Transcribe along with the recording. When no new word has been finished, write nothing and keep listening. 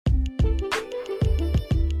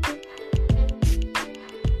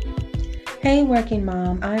Hey, working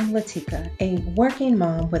mom, I'm Latika, a working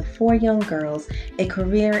mom with four young girls, a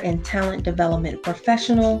career and talent development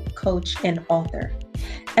professional, coach, and author.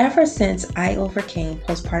 Ever since I overcame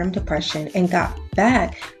postpartum depression and got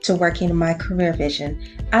back to working in my career vision,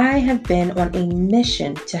 I have been on a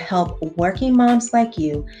mission to help working moms like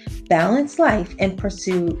you balance life and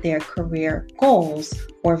pursue their career goals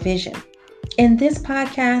or vision. In this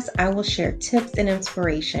podcast, I will share tips and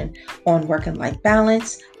inspiration on work and life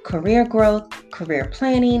balance, career growth, career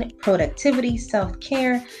planning, productivity, self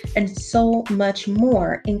care, and so much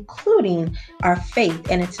more, including our faith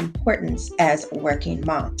and its importance as working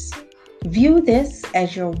moms. View this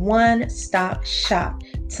as your one stop shop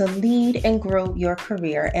to lead and grow your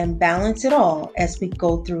career and balance it all as we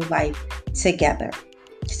go through life together.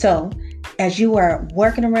 So, as you are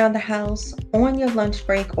working around the house, on your lunch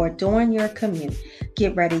break, or during your commute,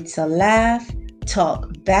 get ready to laugh,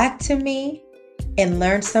 talk back to me, and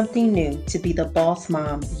learn something new to be the boss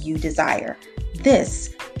mom you desire.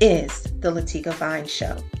 This is the Latika Vine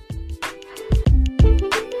Show.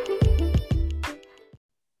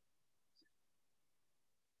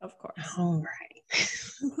 Of course. All right.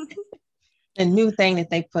 A new thing that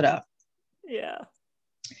they put up. Yeah.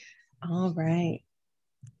 All right.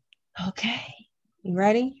 Okay. You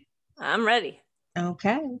ready? I'm ready.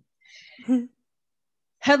 Okay.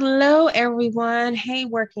 Hello, everyone. Hey,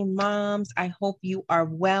 working moms. I hope you are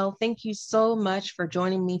well. Thank you so much for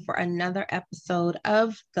joining me for another episode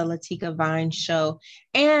of the Latika Vine Show.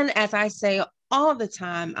 And as I say all the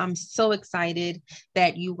time, I'm so excited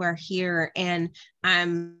that you are here. And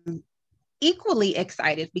I'm equally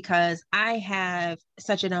excited because I have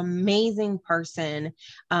such an amazing person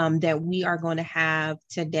that we are going to have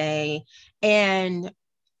today. And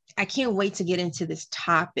I can't wait to get into this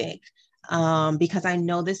topic because I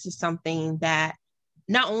know this is something that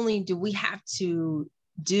not only do we have to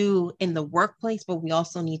do in the workplace, but we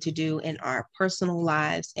also need to do in our personal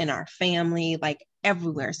lives, in our family, like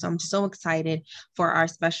everywhere. So I'm so excited for our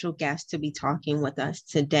special guest to be talking with us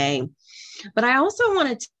today. But I also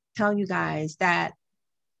want to tell you guys that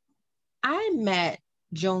I met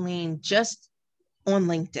Jolene just on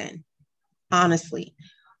LinkedIn, honestly.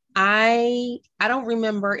 I don't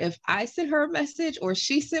remember if I sent her a message or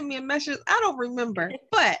she sent me a message. I don't remember,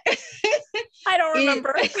 but I don't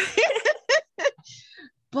remember.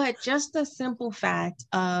 But just the simple fact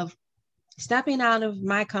of stepping out of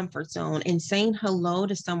my comfort zone and saying hello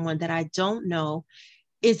to someone that I don't know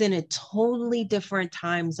is in a totally different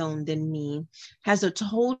time zone than me, has a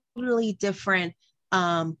totally different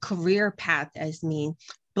career path as me,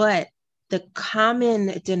 but the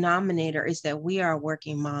common denominator is that we are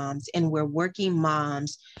working moms and we're working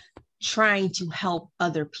moms trying to help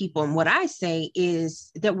other people. And what I say is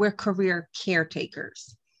that we're career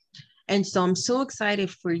caretakers. And so I'm so excited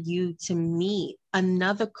for you to meet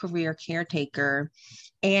another career caretaker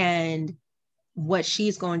and what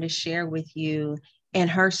she's going to share with you and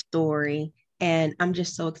her story. And I'm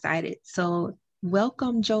just so excited. So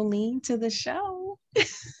welcome, Jolene, to the show.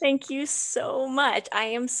 Thank you so much. I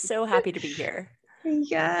am so happy to be here.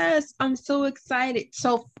 Yes, I'm so excited.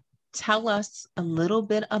 So tell us a little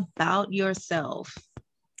bit about yourself.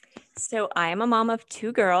 So I am a mom of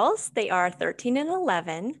two girls. They are 13 and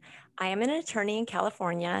 11. I am an attorney in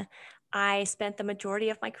California. I spent the majority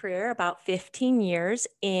of my career, about 15 years,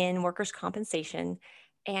 in workers' compensation.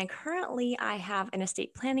 And currently I have an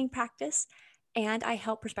estate planning practice and I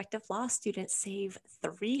help prospective law students save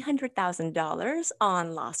 $300,000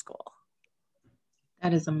 on law school.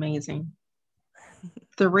 That is amazing.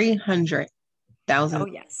 300,000. Oh,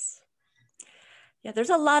 yes. Yeah,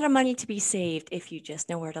 there's a lot of money to be saved if you just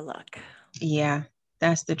know where to look. Yeah,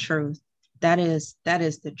 that's the truth. That is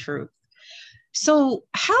the truth. So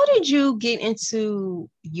how did you get into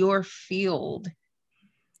your field?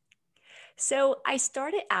 So I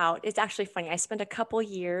started out, it's actually funny. I spent a couple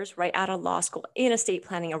years right out of law school in estate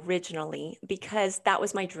planning originally because that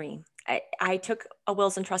was my dream. I took a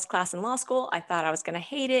wills and trust class in law school. I thought I was going to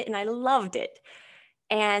hate it and I loved it.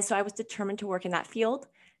 And so I was determined to work in that field.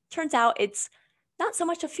 Turns out it's not so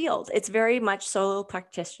much a field. It's very much solo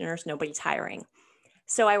practitioners. Nobody's hiring.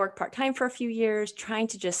 So I worked part-time for a few years, trying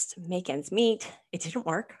to just make ends meet. It didn't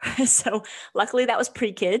work. So luckily that was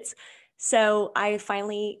pre-kids. So I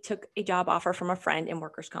finally took a job offer from a friend in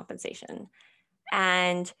workers' compensation.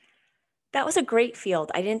 And that was a great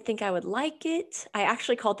field. I didn't think I would like it. I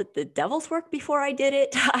actually called it the devil's work before I did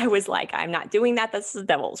it. I was like, I'm not doing that. That's the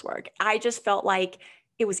devil's work. I just felt like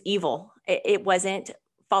it was evil. It wasn't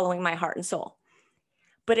following my heart and soul.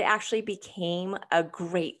 But it actually became a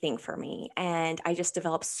great thing for me. And I just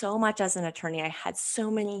developed so much as an attorney. I had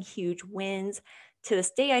so many huge wins To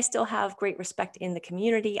this day, I still have great respect in the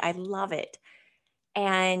community. I love it.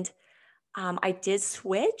 And I did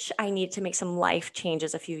switch. I needed to make some life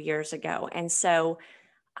changes a few years ago. And so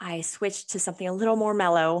I switched to something a little more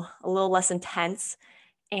mellow, a little less intense,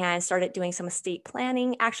 and started doing some estate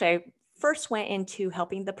planning. Actually, I first went into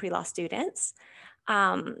helping the pre-law students.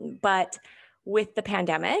 But with the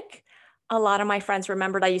pandemic, a lot of my friends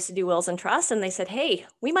remembered I used to do wills and trusts, and they said, "Hey,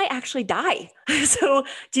 we might actually die. So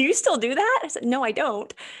do you still do that?" I said, "No, I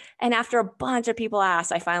don't." And after a bunch of people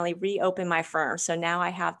asked, I finally reopened my firm. So now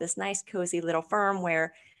I have this nice, cozy little firm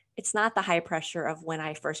where it's not the high pressure of when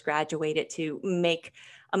I first graduated to make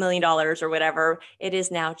 $1 million or whatever. It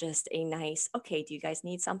is now just a nice, okay, do you guys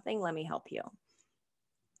need something? Let me help you.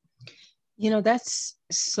 That's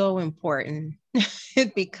so important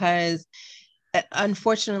because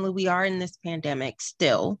unfortunately we are in this pandemic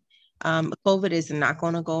still. COVID is not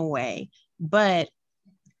going to go away, but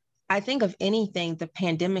I think if anything, the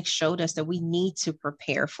pandemic showed us that we need to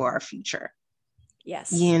prepare for our future.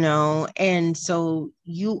 Yes. And so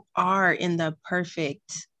you are in the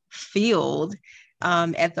perfect field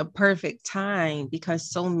at the perfect time, because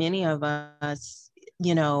so many of us,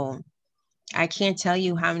 I can't tell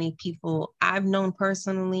you how many people I've known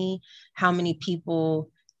personally, how many people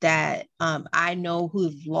that I know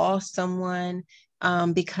who've lost someone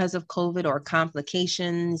because of COVID or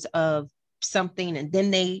complications of something, and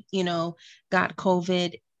then they, got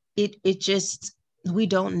COVID. It just, we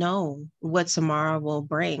don't know what tomorrow will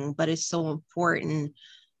bring, but it's so important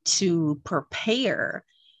to prepare.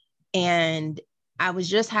 And I was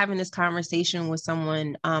just having this conversation with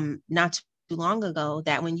someone not too long ago,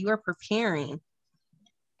 that when you are preparing,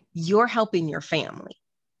 you're helping your family.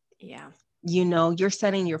 Yeah. You're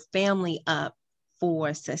setting your family up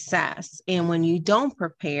for success. And when you don't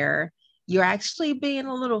prepare, you're actually being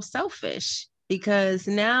a little selfish, because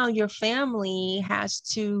now your family has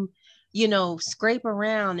to, scrape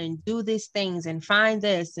around and do these things and find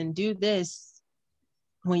this and do this,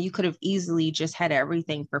 when you could have easily just had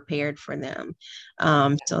everything prepared for them.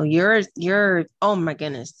 So you're, oh my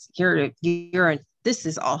goodness, this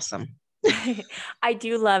is awesome. I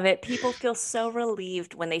do love it. People feel so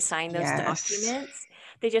relieved when they sign those Yes. documents.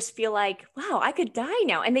 They just feel like, wow, I could die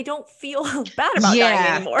now. And they don't feel bad about dying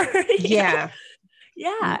Yeah. anymore. Yeah.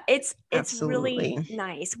 Yeah, it's really Absolutely.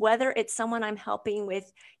 nice. Whether it's someone I'm helping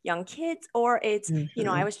with young kids, or it's, I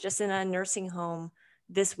Mm-hmm. was just in a nursing home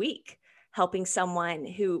this week helping someone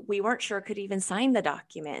who we weren't sure could even sign the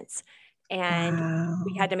documents. And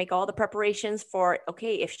we Wow. had to make all the preparations for,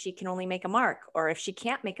 okay, if she can only make a mark or if she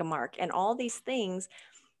can't make a mark and all these things.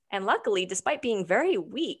 And luckily, despite being very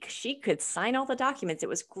weak, she could sign all the documents. It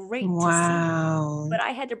was great to see. Wow. But I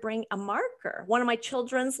had to bring a marker, one of my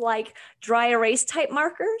children's like dry erase type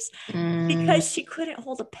markers, Mm, because she couldn't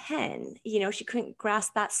hold a pen. She couldn't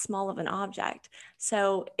grasp that small of an object.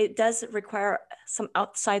 So it does require some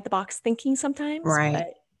outside the box thinking sometimes,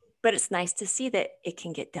 right. but it's nice to see that it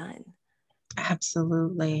can get done.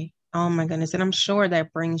 Absolutely. Oh my goodness. And I'm sure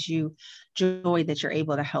that brings you joy that you're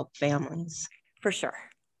able to help families. For sure.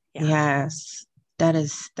 Yeah. Yes. That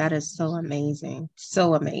is so amazing.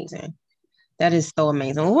 So amazing. That is so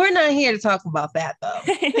amazing. Well, we're not here to talk about that though.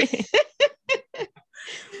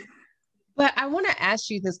 But I want to ask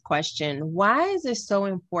you this question. Why is it so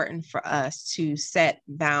important for us to set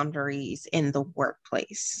boundaries in the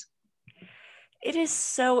workplace? It is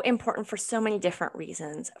so important for so many different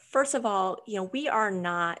reasons. First of all, we are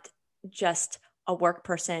not just a work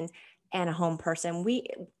person and a home person.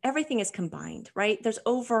 Everything is combined, right? There's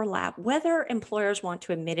overlap. Whether employers want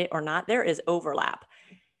to admit it or not, there is overlap.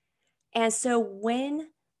 And so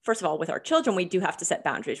first of all, with our children, we do have to set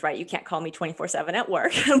boundaries, right? You can't call me 24/7 at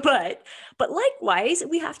work, but likewise,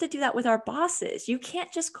 we have to do that with our bosses. You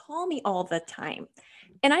can't just call me all the time.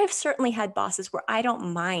 And I have certainly had bosses where I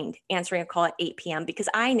don't mind answering a call at 8 p.m. because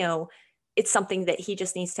I know it's something that he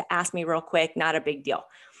just needs to ask me real quick, not a big deal.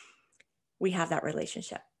 We have that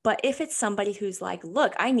relationship. But if it's somebody who's like,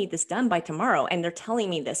 look, I need this done by tomorrow, and they're telling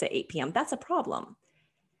me this at 8 p.m., that's a problem.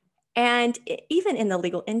 And even in the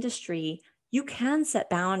legal industry, you can set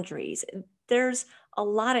boundaries. There's a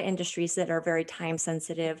lot of industries that are very time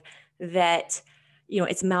sensitive, that,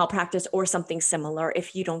 it's malpractice or something similar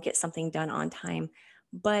if you don't get something done on time.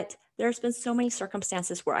 But there's been so many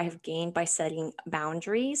circumstances where I have gained by setting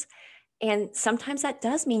boundaries. And sometimes that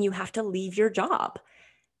does mean you have to leave your job.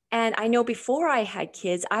 And I know before I had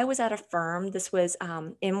kids, I was at a firm. This was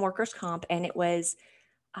in workers' comp, and it was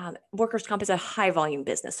workers' comp is a high volume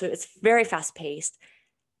business. So it's very fast paced.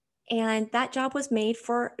 And that job was made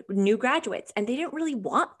for new graduates, and they didn't really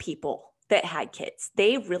want people that had kids.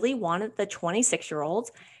 They really wanted the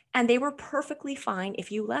 26-year-olds, and they were perfectly fine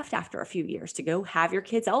if you left after a few years to go have your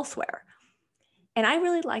kids elsewhere. And I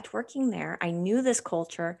really liked working there. I knew this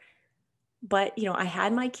culture, but I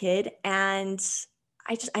had my kid and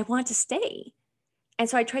I wanted to stay. And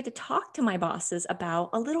so I tried to talk to my bosses about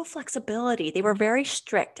a little flexibility. They were very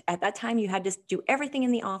strict. At that time, you had to do everything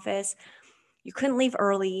in the office. You couldn't leave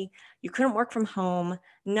early. You couldn't work from home,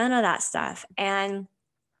 none of that stuff. And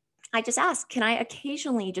I just asked, can I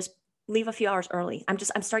occasionally just leave a few hours early? I'm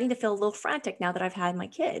starting to feel a little frantic now that I've had my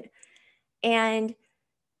kid. And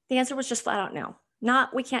the answer was just flat out no.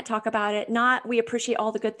 Not, we can't talk about it. Not, we appreciate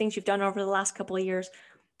all the good things you've done over the last couple of years.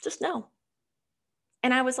 Just no.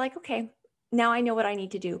 And I was like, okay, now I know what I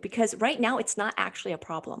need to do, because right now it's not actually a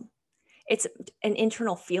problem. It's an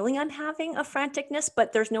internal feeling I'm having of franticness,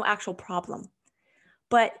 but there's no actual problem.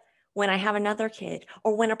 But when I have another kid,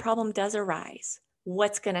 or when a problem does arise,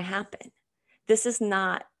 what's going to happen? This is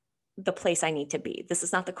not the place I need to be. This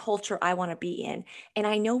is not the culture I want to be in. And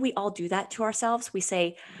I know we all do that to ourselves. We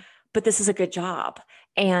say, but this is a good job,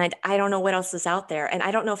 and I don't know what else is out there. And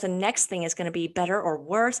I don't know if the next thing is going to be better or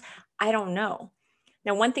worse. I don't know.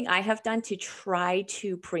 Now, one thing I have done to try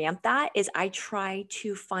to preempt that is I try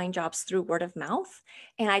to find jobs through word of mouth,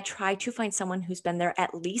 and I try to find someone who's been there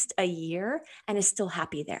at least a year and is still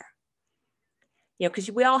happy there. Because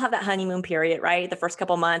we all have that honeymoon period, right? The first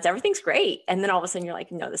couple of months, everything's great. And then all of a sudden you're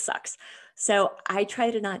like, no, this sucks. So I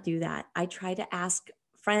try to not do that. I try to ask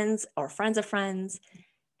friends or friends of friends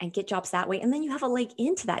and get jobs that way. And then you have a leg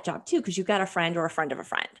into that job too, because you've got a friend or a friend of a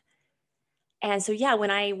friend. And so, yeah,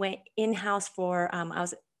 when I went in-house I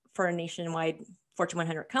was for a nationwide Fortune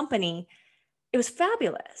 100 company, it was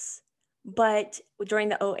fabulous. But during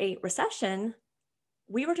the '08 recession,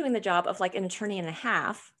 we were doing the job of like an attorney and a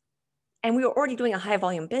half, and we were already doing a high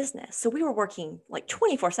volume business. So we were working like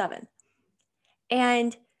 24/7.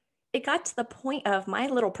 And it got to the point of my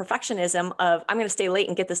little perfectionism of I'm going to stay late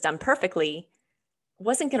and get this done perfectly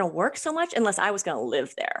wasn't going to work so much unless I was going to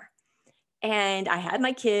live there. And I had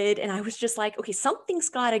my kid, and I was just like, okay, something's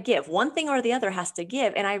got to give. One thing or the other has to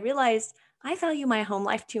give. And I realized I value my home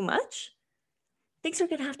life too much. Things are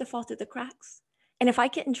going to have to fall through the cracks. And if I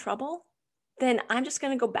get in trouble, then I'm just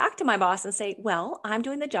going to go back to my boss and say, well, I'm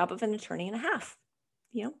doing the job of an attorney and a half.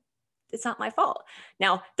 It's not my fault.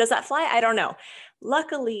 Now, does that fly? I don't know.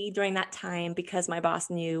 Luckily, during that time, because my boss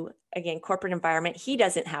knew, again, corporate environment, he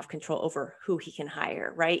doesn't have control over who he can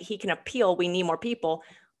hire, right? He can appeal, we need more people,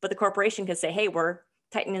 but the corporation can say, hey, we're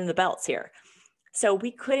tightening the belts here. So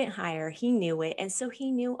we couldn't hire. He knew it. And so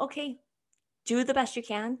he knew, okay, do the best you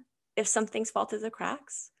can. If some things fall through the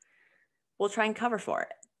cracks, we'll try and cover for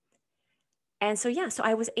it. And so, yeah, so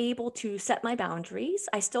I was able to set my boundaries.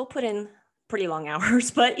 I still put in pretty long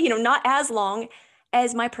hours, but not as long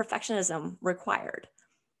as my perfectionism required.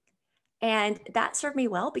 And that served me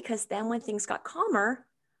well, because then when things got calmer,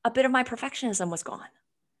 a bit of my perfectionism was gone.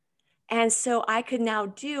 And so I could now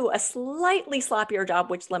do a slightly sloppier job,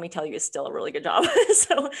 which, let me tell you, is still a really good job.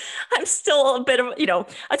 So I'm still a bit of,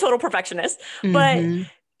 a total perfectionist, Mm-hmm.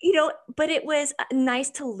 but it was nice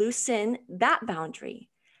to loosen that boundary.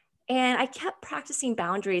 And I kept practicing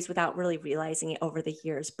boundaries without really realizing it over the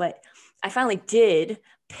years. But I finally did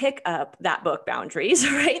pick up that book, Boundaries,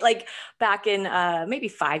 right? Like back in maybe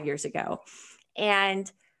 5 years ago. And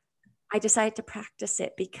I decided to practice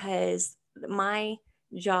it because my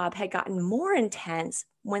job had gotten more intense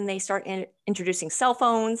when they started introducing cell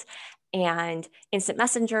phones and instant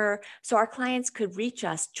messenger. So our clients could reach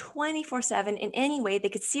us 24/7 in any way. They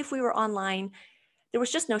could see if we were online. There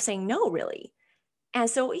was just no saying no, really. And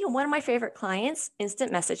so, one of my favorite clients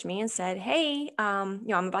instant messaged me and said, hey, I'm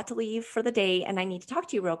about to leave for the day and I need to talk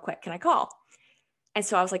to you real quick. Can I call? And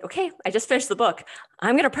so I was like, okay, I just finished the book.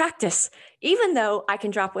 I'm going to practice. Even though I can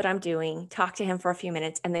drop what I'm doing, talk to him for a few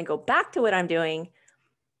minutes, and then go back to what I'm doing,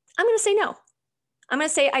 I'm going to say no. I'm going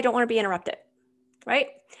to say I don't want to be interrupted, right?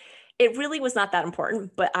 It really was not that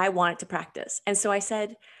important, but I wanted to practice. And so I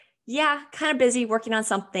said, yeah, kind of busy working on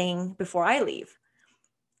something before I leave.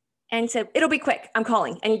 And he said, it'll be quick. I'm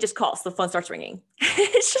calling. And he just calls. The phone starts ringing.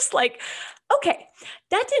 It's just like, okay,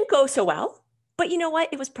 that didn't go so well. But you know what?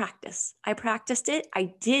 It was practice. I practiced it.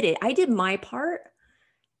 I did it. I did my part.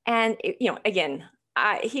 And, again,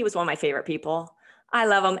 he was one of my favorite people. I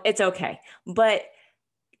love him. It's okay. But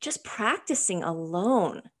just practicing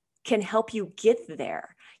alone can help you get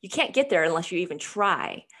there. You can't get there unless you even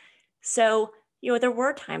try. So, there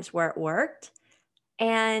were times where it worked.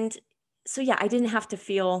 And so, yeah, I didn't have to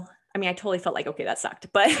feel, I totally felt like, okay, that sucked,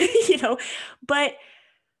 but, but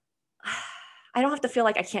I don't have to feel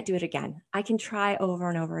like I can't do it again. I can try over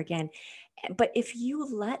and over again. But if you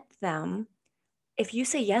let them, if you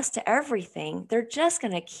say yes to everything, they're just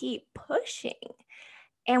going to keep pushing.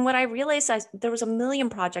 And what I realized is there was a million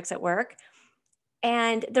projects at work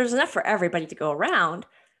and there's enough for everybody to go around.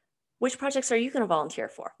 Which projects are you going to volunteer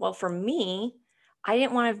for? Well, for me, I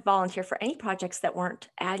didn't want to volunteer for any projects that weren't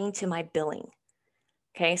adding to my billing.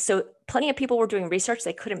 Okay. So plenty of people were doing research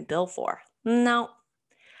they couldn't bill for. No,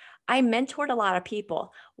 I mentored a lot of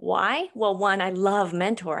people. Why? Well, one, I love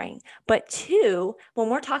mentoring. But two, when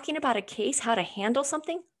we're talking about a case, how to handle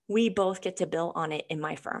something, we both get to bill on it in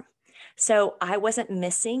my firm. So I wasn't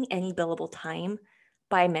missing any billable time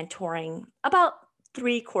by mentoring about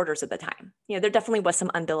 3/4 of the time. There definitely was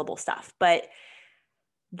some unbillable stuff, but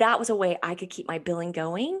that was a way I could keep my billing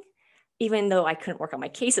going, even though I couldn't work on my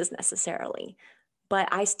cases necessarily. But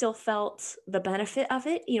I still felt the benefit of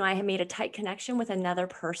it. I had made a tight connection with another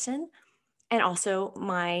person, and also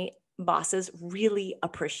my bosses really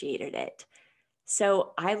appreciated it.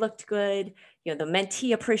 So I looked good. The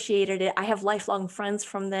mentee appreciated it. I have lifelong friends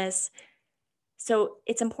from this. So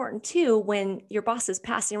it's important too, when your boss is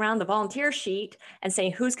passing around the volunteer sheet and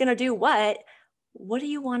saying, who's going to do what do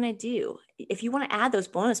you want to do? If you want to add those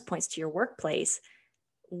bonus points to your workplace,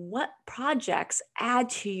 what projects add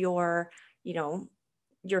to you know,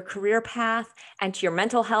 your career path and to your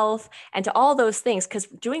mental health and to all those things? Because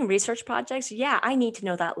doing research projects, yeah, I need to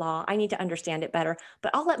know that law. I need to understand it better,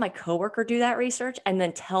 but I'll let my coworker do that research and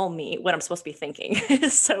then tell me what I'm supposed to be thinking.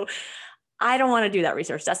 So I don't want to do that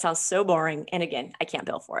research. That sounds so boring. And again, I can't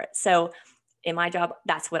bill for it. So in my job,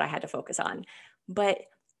 that's what I had to focus on. But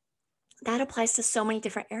that applies to so many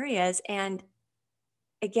different areas. And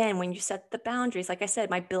again, when you set the boundaries, like I said,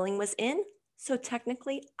 my billing was in. So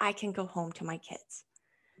technically, I can go home to my kids.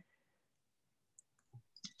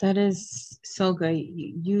 That is so good.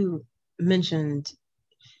 You mentioned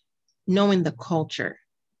knowing the culture.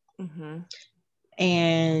 Mm-hmm.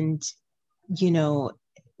 And, you know,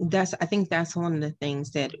 I think that's one of the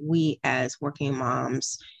things that we as working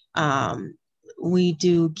moms, we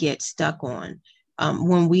do get stuck on.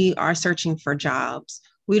 When we are searching for jobs,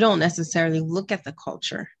 we don't necessarily look at the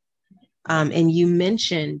culture. And you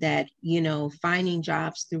mentioned that, finding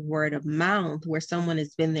jobs through word of mouth where someone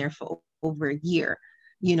has been there for over a year,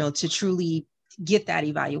 to truly get that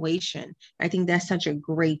evaluation. I think that's such a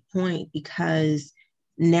great point because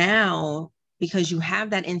now, because you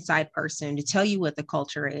have that inside person to tell you what the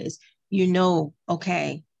culture is,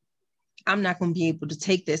 okay, I'm not going to be able to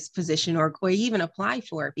take this position or even apply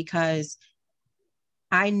for it because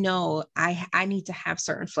I know I need to have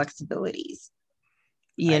certain flexibilities,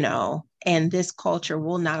 Right. And this culture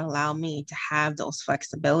will not allow me to have those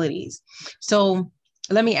flexibilities. So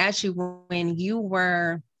let me ask you, when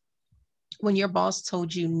your boss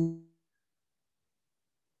told you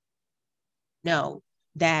no,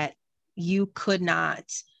 that you could not,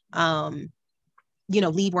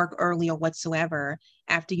 leave work early or whatsoever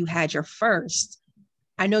after you had your first,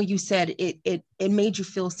 I know you said it made you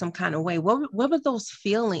feel some kind of way. What were those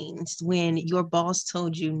feelings when your boss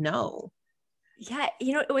told you no? Yeah,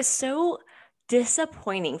 it was so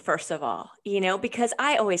disappointing, first of all, because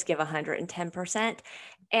I always give 110%.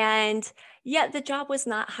 And yeah, the job was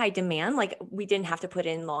not high demand. Like we didn't have to put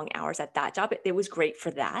in long hours at that job. It was great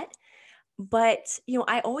for that. But,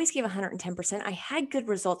 I always gave 110%. I had good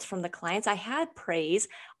results from the clients. I had praise.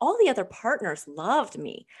 All the other partners loved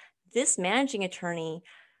me. This managing attorney,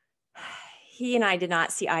 he and I did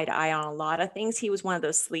not see eye to eye on a lot of things. He was one of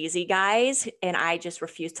those sleazy guys, and I just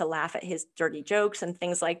refused to laugh at his dirty jokes and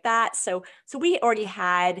things like that. So we already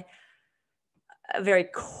had a very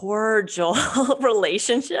cordial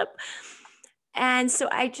relationship. And so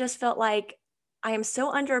I just felt like I am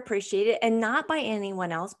so underappreciated, and not by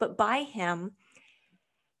anyone else, but by him.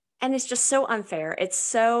 And it's just so unfair. It's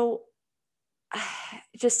so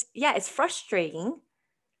it's frustrating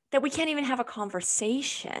that we can't even have a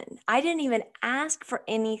conversation. I didn't even ask for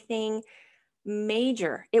anything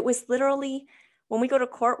major. It was literally when we go to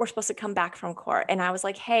court, we're supposed to come back from court. And I was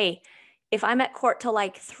like, hey, if I'm at court till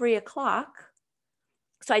like 3:00,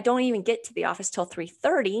 so I don't even get to the office till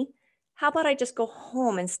 3:30, how about I just go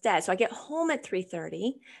home instead? So I get home at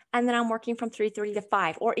 3:30 and then I'm working from 3:30 to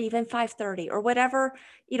 5 or even 5:30 or whatever,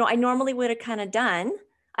 I normally would have kind of done.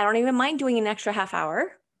 I don't even mind doing an extra half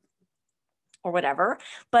hour or whatever,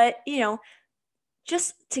 but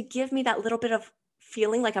just to give me that little bit of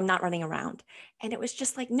feeling like I'm not running around. And it was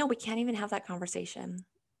just like, no, we can't even have that conversation.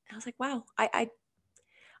 I was like, wow, I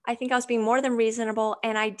think I was being more than reasonable.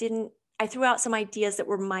 And I threw out some ideas that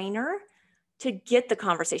were minor to get the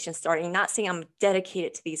conversation starting, not saying I'm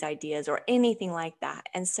dedicated to these ideas or anything like that.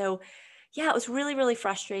 And so, yeah, it was really, really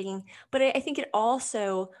frustrating. But I think it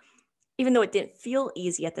also even though it didn't feel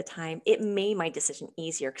easy at the time, it made my decision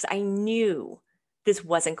easier because I knew this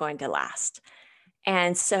wasn't going to last.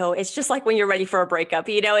 And so it's just like when you're ready for a breakup,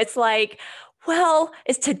 it's like, well,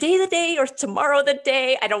 is today the day or is tomorrow the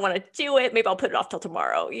day? I don't want to do it. Maybe I'll put it off till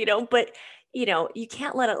tomorrow, but you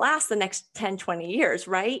can't let it last the next 10, 20 years,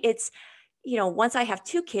 right? It's, once I have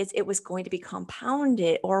two kids, it was going to be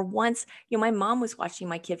compounded. Or once, my mom was watching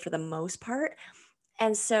my kid for the most part.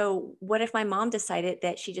 And so, what if my mom decided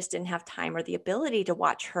that she just didn't have time or the ability to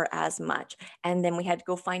watch her as much? And then we had to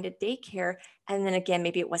go find a daycare. And then again,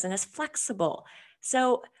 maybe it wasn't as flexible.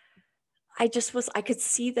 So, I could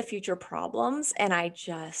see the future problems. And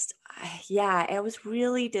yeah, I was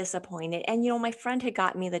really disappointed. And, my friend had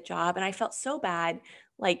gotten me the job and I felt so bad.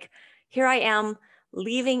 Like, here I am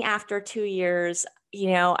leaving after 2 years.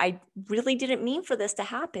 I really didn't mean for this to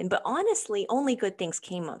happen, but honestly, only good things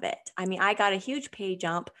came of it. I mean, I got a huge pay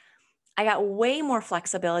jump. I got way more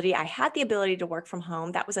flexibility. I had the ability to work from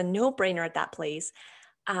home. That was a no brainer at that place.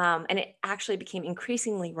 And it actually became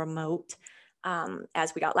increasingly remote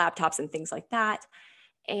as we got laptops and things like that.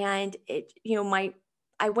 And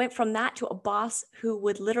I went from that to a boss who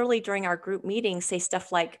would literally during our group meetings say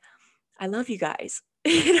stuff like, I love you guys,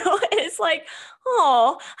 and it's like,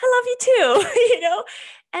 oh, I love you too,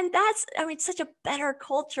 and it's such a better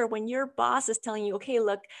culture when your boss is telling you, okay,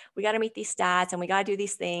 look, we got to meet these stats and we got to do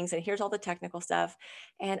these things. And here's all the technical stuff.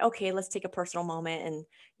 And okay, let's take a personal moment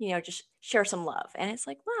and, just share some love. And it's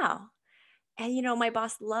like, wow. And, my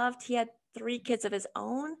boss he had 3 kids of his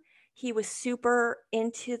own. He was super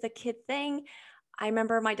into the kid thing. I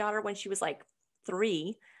remember my daughter when she was like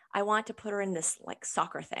 3, I wanted to put her in this like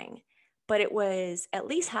soccer thing, but it was at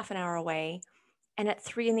least half an hour away and at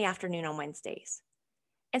 3 in the afternoon on Wednesdays.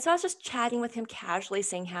 And so I was just chatting with him casually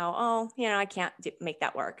saying how, oh, I can't make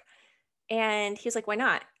that work. And he's like, why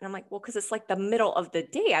not? And I'm like, well, because it's like the middle of the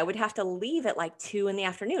day. I would have to leave at like 2 in the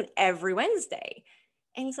afternoon every Wednesday.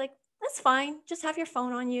 And he's like, that's fine. Just have your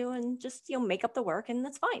phone on you and just, make up the work and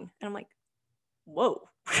that's fine. And I'm like, whoa.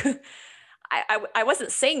 I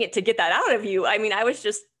wasn't saying it to get that out of you. I mean, I was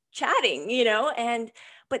just chatting,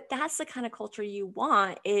 but that's the kind of culture you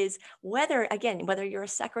want is whether you're a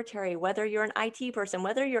secretary, whether you're an IT person,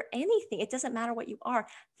 whether you're anything, it doesn't matter what you are.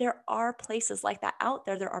 There are places like that out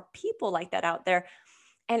there. There are people like that out there.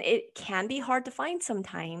 And it can be hard to find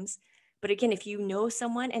sometimes. But again, if you know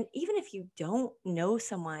someone, and even if you don't know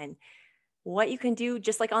someone, what you can do,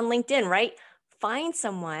 just like on LinkedIn, right? Find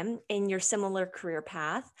someone in your similar career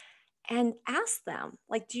path and ask them,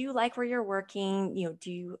 like, do you like where you're working?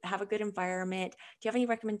 Do you have a good environment? Do you have any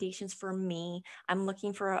recommendations for me? I'm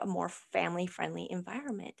looking for a more family friendly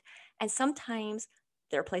environment. And sometimes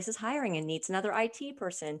their place is hiring and needs another IT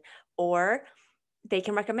person, or they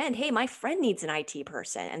can recommend, hey, my friend needs an IT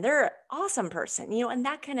person and they're an awesome person, and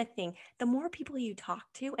that kind of thing. The more people you talk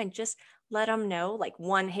to and just let them know, like,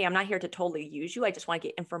 one, hey, I'm not here to totally use you. I just want to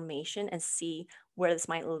get information and see where this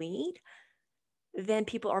might lead. Then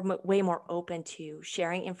people are way more open to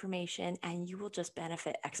sharing information and you will just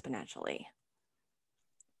benefit exponentially.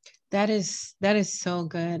 That is so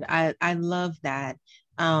good. I love that.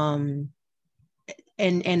 And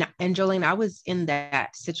Jolene, I was in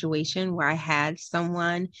that situation where I had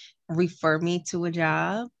someone refer me to a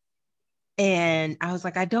job and I was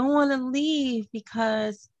like, I don't want to leave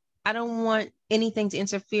because I don't want anything to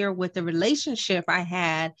interfere with the relationship I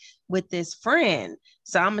had with this friend.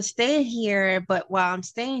 So I'm gonna stay here, but while I'm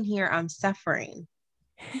staying here, I'm suffering.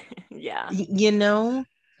 Yeah. So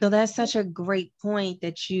that's such a great point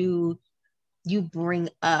that you bring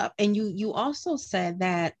up. And you also said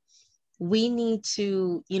that we need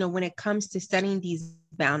to, when it comes to setting these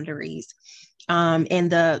boundaries,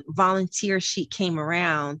 and the volunteer sheet came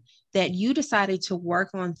around, that you decided to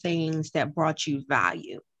work on things that brought you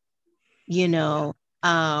value, Yeah.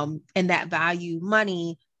 And that value,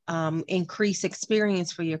 money, increase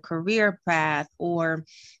experience for your career path, or,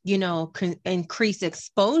 increase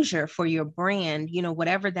exposure for your brand,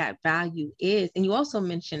 whatever that value is. And you also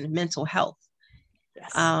mentioned mental health.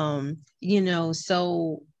 Yes.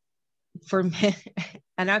 So for me,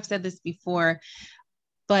 and I've said this before,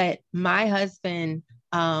 but my husband,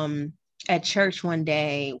 at church one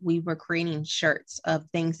day, we were creating shirts of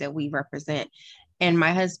things that we represent. And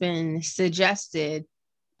my husband suggested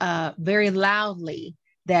very loudly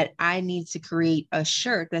that I need to create a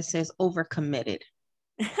shirt that says overcommitted.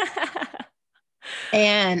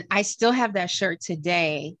 And I still have that shirt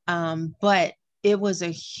today. But it was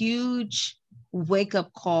a huge wake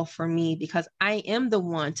up call for me because I am the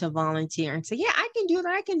one to volunteer and say, yeah, I can do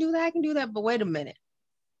that. I can do that. I can do that. But wait a minute.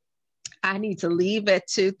 I need to leave at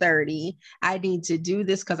 2:30. I need to do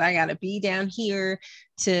this because I got to be down here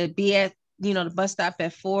to be at, the bus stop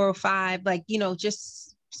at 4:05. Like,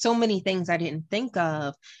 just so many things I didn't think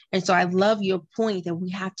of. And so I love your point that we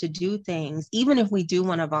have to do things, even if we do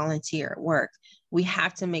want to volunteer at work, we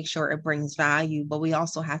have to make sure it brings value, but we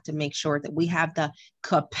also have to make sure that we have the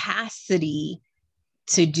capacity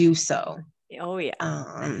to do so. Oh, yeah.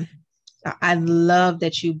 I love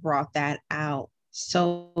that you brought that out.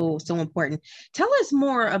 So important. Tell us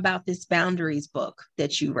more about this boundaries book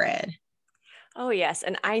that you read. Oh, yes.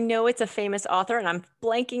 And I know it's a famous author, and I'm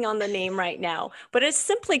blanking on the name right now, but it's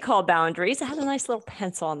simply called Boundaries. It has a nice little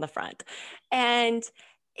pencil on the front. And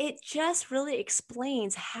it just really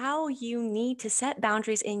explains how you need to set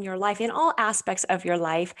boundaries in your life, in all aspects of your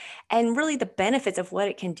life, and really the benefits of what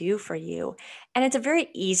it can do for you. And it's a very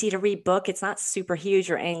easy to read book. It's not super huge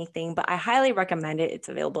or anything, but I highly recommend it. It's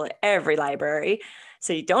available at every library,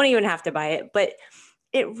 so you don't even have to buy it. But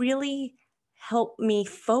it really helped me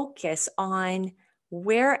focus on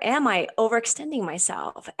where am I overextending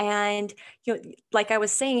myself? And, like I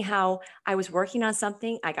was saying, how I was working on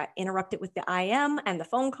something, I got interrupted with the IM and the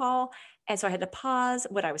phone call. And so I had to pause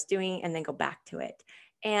what I was doing and then go back to it.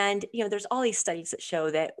 And, there's all these studies that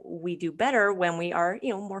show that we do better when we are,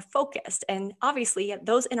 more focused. And obviously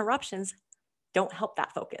those interruptions don't help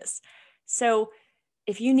that focus. So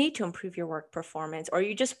if you need to improve your work performance, or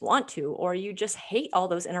you just want to, or you just hate all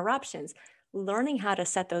those interruptions, learning how to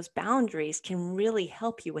set those boundaries can really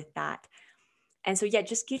help you with that. And so, yeah,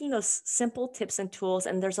 just getting those simple tips and tools.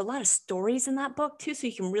 And there's a lot of stories in that book too, so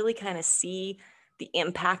you can really kind of see the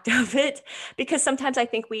impact of it. Because sometimes I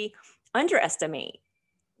think we underestimate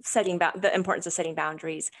the importance of setting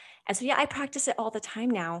boundaries. And so, yeah, I practice it all the time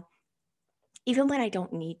now, even when I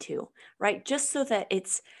don't need to, right? Just so that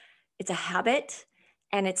it's a habit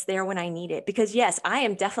and it's there when I need it. Because yes, I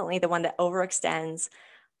am definitely the one that overextends.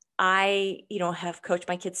 I, have coached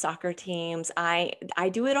my kids' soccer teams. I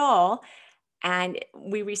do it all. And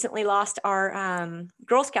we recently lost our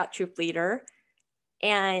Girl Scout troop leader.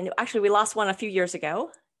 And actually, we lost one a few years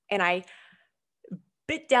ago. And I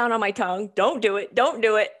bit down on my tongue, don't do it, don't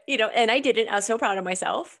do it, and I didn't. I was so proud of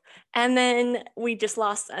myself. And then we just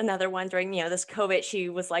lost another one during, this COVID. She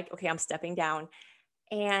was like, okay, I'm stepping down.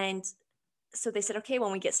 And so they said, okay,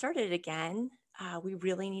 when we get started again, we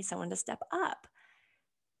really need someone to step up.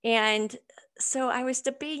 And so I was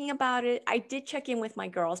debating about it. I did check in with my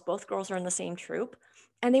girls. Both girls are in the same troop.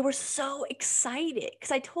 And they were so excited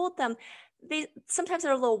because I told them sometimes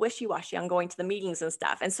they're a little wishy-washy on going to the meetings and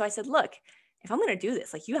stuff. And so I said, look, if I'm going to do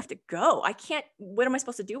this, like, you have to go. I can't, what am I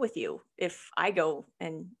supposed to do with you if I go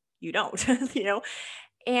and you don't,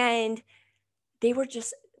 And they were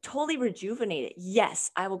just totally rejuvenated. Yes,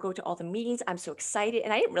 I will go to all the meetings. I'm so excited.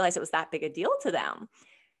 And I didn't realize it was that big a deal to them.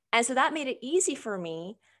 And so that made it easy for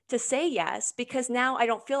me to say yes, because now I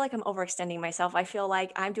don't feel like I'm overextending myself. I feel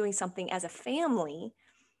like I'm doing something as a family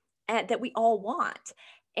that we all want.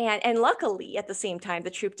 And luckily, at the same time, the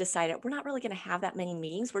troop decided we're not really going to have that many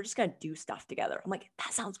meetings. We're just going to do stuff together. I'm like,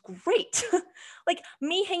 that sounds great. Like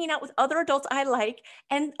me hanging out with other adults I like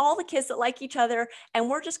and all the kids that like each other. And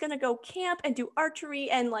we're just going to go camp and do archery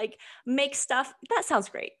and like make stuff. That sounds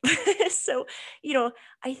great. So,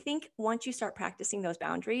 I think once you start practicing those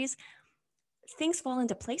boundaries, things fall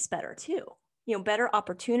into place better too. Better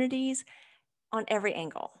opportunities on every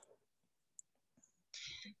angle.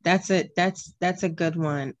 That's it. That's a good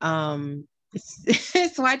one.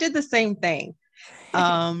 So I did the same thing.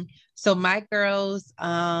 So my girls,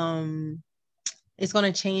 it's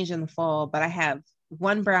going to change in the fall, but I have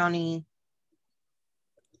one brownie,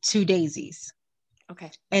 two daisies. Okay.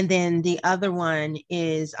 And then the other one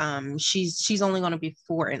is she's only going to be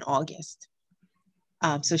 4 in August.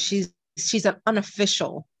 So she's an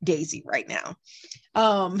unofficial daisy right now.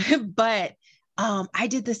 But I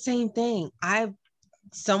did the same thing.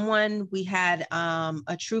 We had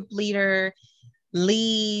a troop leader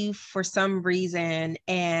leave for some reason,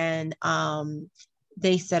 and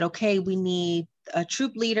they said, okay, we need a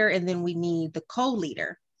troop leader and then we need the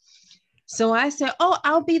co-leader. So I said, oh,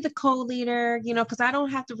 I'll be the co-leader, because I don't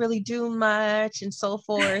have to really do much and so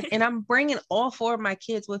forth. And I'm bringing all 4 of my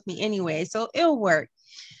kids with me anyway, so it'll work.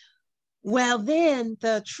 Well, then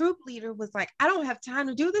the troop leader was like, I don't have time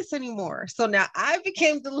to do this anymore. So now I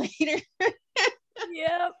became the leader.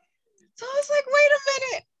 Yep. So I was like, wait a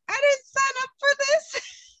minute, I didn't sign up for this.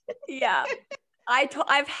 Yeah.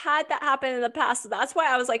 I've had that happen in the past. So that's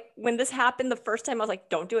why I was like, when this happened the first time, I was like,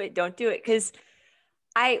 don't do it. Don't do it. Because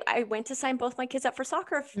I went to sign both my kids up for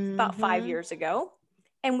soccer about 5 years ago.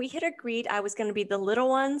 And we had agreed I was going to be the little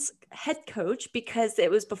one's head coach because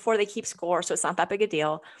it was before they keep score. So it's not that big a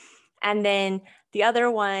deal. And then the other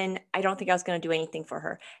one, I don't think I was going to do anything for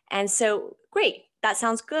her. And so, great. That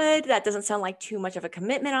sounds good. That doesn't sound like too much of a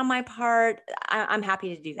commitment on my part. I'm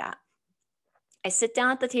happy to do that. I sit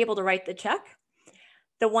down at the table to write the check.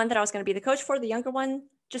 The one that I was going to be the coach for, the younger one,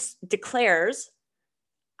 just declares,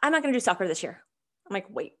 I'm not going to do soccer this year. I'm like,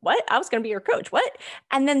 wait, what? I was going to be your coach. What?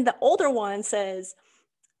 And then the older one says,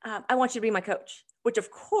 I want you to be my coach. Which,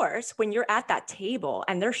 of course, when you're at that table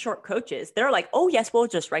and they're short coaches, they're like, oh, yes, we'll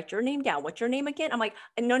just write your name down. What's your name again? I'm like,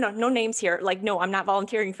 no, no names here. Like, no, I'm not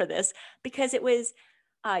volunteering for this, because it was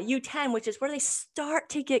U10, which is where they start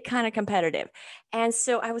to get kind of competitive. And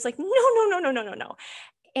so I was like, no, no, no, no, no, no, no.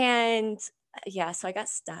 And yeah, so I got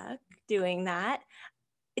stuck doing that.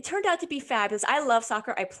 It turned out to be fabulous. I love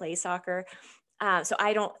soccer. I play soccer. So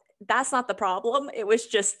that's not the problem. It was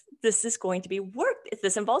just, this is going to be work.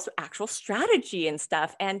 This involves actual strategy and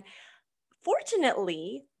stuff. And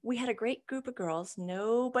fortunately, we had a great group of girls.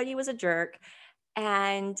 Nobody was a jerk.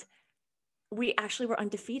 And we actually were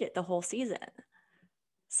undefeated the whole season.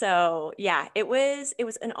 So yeah, it was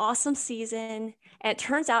an awesome season. And it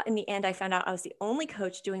turns out in the end, I found out I was the only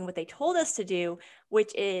coach doing what they told us to do,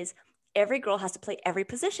 which is every girl has to play every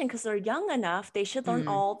position because they're young enough. They should learn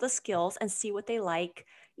all the skills and see what they like.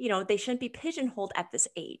 They shouldn't be pigeonholed at this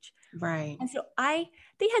age. Right. And so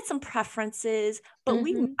they had some preferences, but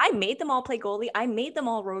Mm-hmm. I made them all play goalie. I made them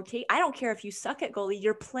all rotate. I don't care if you suck at goalie,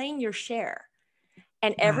 you're playing your share.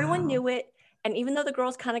 And everyone Wow. knew it. And even though the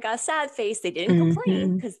girls kind of got a sad face, they didn't complain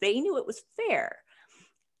Mm-hmm. because they knew it was fair.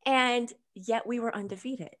 And yet we were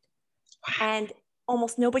undefeated. And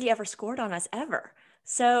almost nobody ever scored on us ever.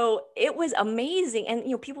 So it was amazing. And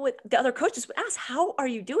the other coaches would ask, how are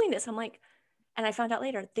you doing this? I'm like, and I found out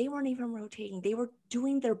later, they weren't even rotating. They were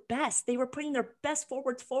doing their best. They were putting their best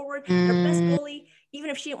forwards forward, their best Mm, goalie, even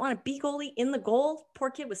if she didn't want to be goalie, in the goal. Poor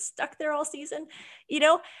kid was stuck there all season, you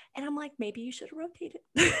know? And I'm like, maybe you should have rotated.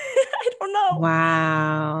 I don't know.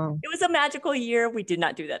 wow. It was a magical year. We did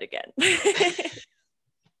not do that again.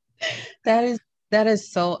 That is that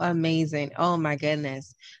is so amazing. Oh my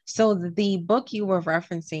goodness. So the book you were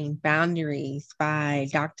referencing, Boundaries by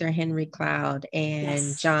Dr. Henry Cloud and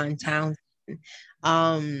Yes. John Townsend,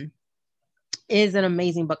 um, is an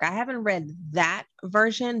amazing book. I haven't read that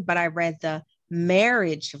version, but I read the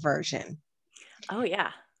marriage version. Oh,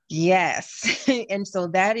 yeah. Yes. And so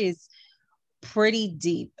that is pretty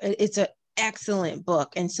deep. It's an excellent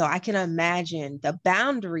book. And so I can imagine the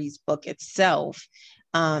Boundaries book itself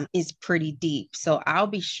is pretty deep. So I'll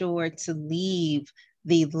be sure to leave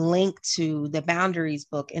the link to the Boundaries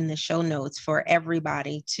book in the show notes for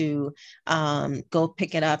everybody to go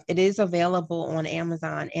pick it up. It is available on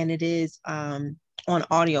Amazon, and it is on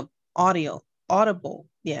Audible.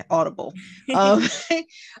 Yeah, Audible. Um,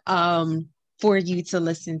 um, for you to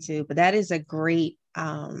listen to. But that is a great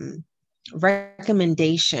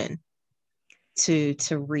recommendation to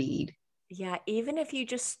read. Yeah, even if you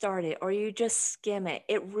just start it or you just skim it,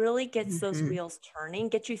 it really gets those Mhm. wheels turning,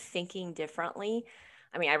 gets you thinking differently.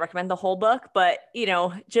 I mean, I recommend the whole book, but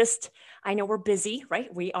just I know we're busy,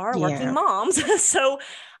 right? We are working Yeah, moms. So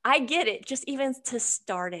I get it. Just even to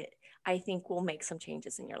start it, I think will make some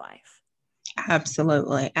changes in your life.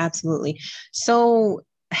 absolutely. Absolutely. So,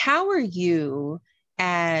 how are you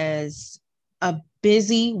as a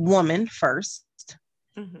busy woman first,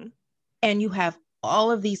 Hmm. and you have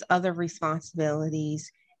all of these other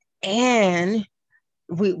responsibilities, and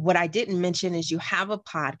what I didn't mention is you have a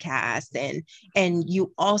podcast, and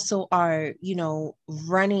you also are,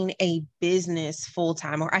 running a business full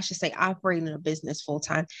time, or I should say operating a business full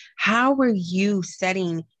time. How are you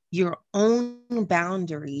setting your own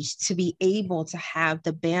boundaries to be able to have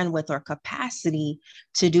the bandwidth or capacity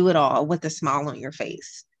to do it all with a smile on your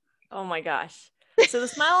face? Oh my gosh. So the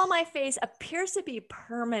smile on my face appears to be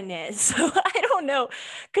permanent. So I don't know,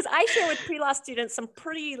 because I share with pre-law students some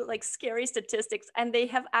pretty like scary statistics, and they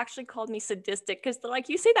have actually called me sadistic because they're like,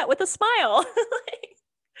 you say that with a smile. Like,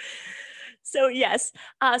 so yes,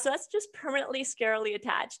 so that's just permanently scarily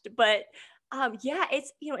attached. But yeah,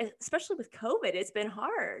 it's especially with COVID, it's been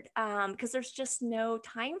hard because there's just no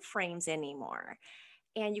time frames anymore,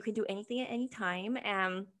 and you can do anything at any time.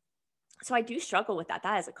 And so I do struggle with that.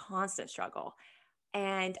 That is a constant struggle.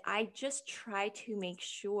 And I just try to make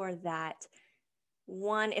sure that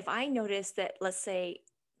one, if I notice that, let's say,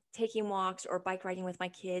 taking walks or bike riding with my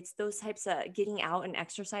kids, those types of getting out and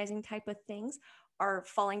exercising type of things are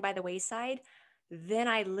falling by the wayside, then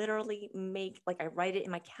I literally I write it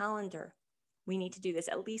in my calendar. We need to do this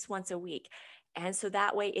at least once a week. And so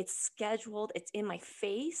that way it's scheduled, it's in my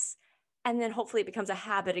face, and then hopefully it becomes a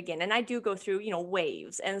habit again. And I do go through,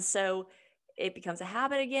 waves. And so it becomes a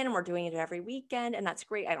habit again, and we're doing it every weekend, and that's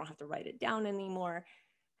great. I don't have to write it down anymore.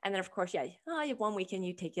 And then of course, yeah, oh, you have one weekend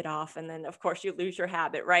you take it off, and then of course you lose your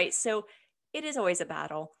habit, right? So it is always a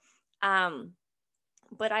battle. Um,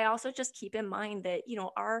 but I also just keep in mind that,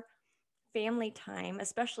 our family time,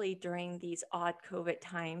 especially during these odd COVID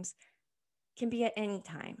times, can be at any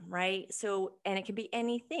time, right? So, and it can be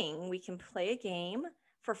anything. We can play a game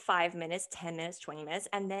for 5 minutes, 10 minutes, 20 minutes,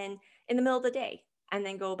 and then in the middle of the day, and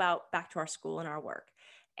then go about back to our school and our work.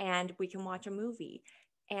 And we can watch a movie.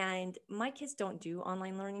 And my kids don't do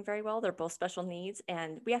online learning very well. They're both special needs.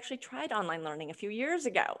 And we actually tried online learning a few years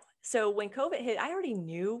ago. So when COVID hit, I already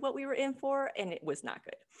knew what we were in for, and it was not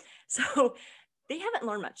good. So they haven't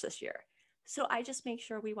learned much this year. So I just make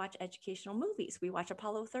sure we watch educational movies. We watch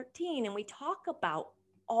Apollo 13 and we talk about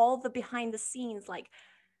all the behind the scenes, like,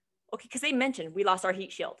 okay, because they mentioned we lost our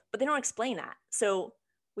heat shield, but they don't explain that. So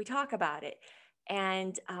we talk about it.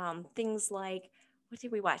 And things like, what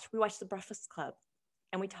did we watch? We watched The Breakfast Club,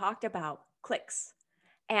 and we talked about cliques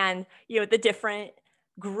and, the different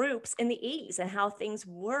groups in the 80s and how things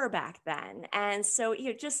were back then. And so,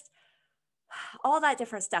 just all that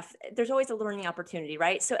different stuff. There's always a learning opportunity,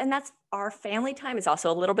 right? So, and that's our family time. It's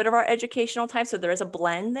also a little bit of our educational time. So there is a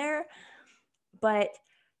blend there. But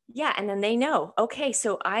yeah, and then they know, okay,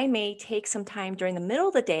 so I may take some time during the middle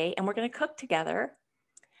of the day and we're going to cook together.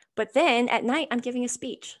 But then at night, I'm giving a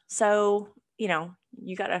speech. So, you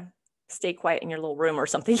got to stay quiet in your little room or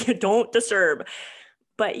something. You don't disturb.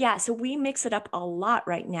 But yeah, so we mix it up a lot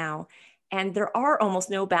right now. And there are almost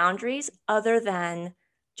no boundaries other than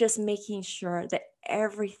just making sure that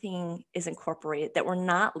everything is incorporated, that we're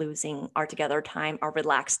not losing our together time, our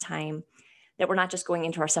relaxed time, that we're not just going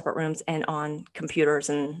into our separate rooms and on computers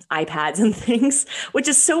and iPads and things, which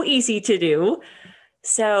is so easy to do.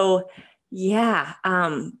 So yeah,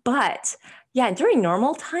 but yeah, during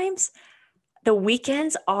normal times, the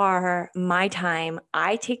weekends are my time.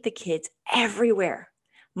 I take the kids everywhere.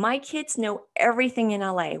 My kids know everything in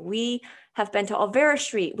LA. We have been to Olvera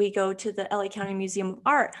Street. We go to the LA County Museum of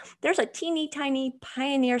Art. There's a teeny tiny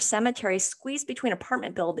pioneer cemetery squeezed between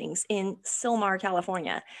apartment buildings in Silmar,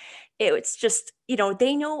 California. It's just,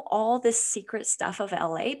 they know all this secret stuff of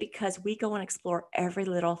LA because we go and explore every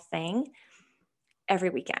little thing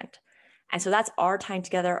every weekend. And so that's our time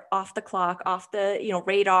together, off the clock, off the,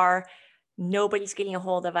 radar. Nobody's getting a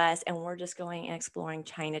hold of us, and we're just going and exploring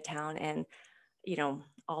Chinatown and,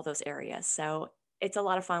 all those areas. So it's a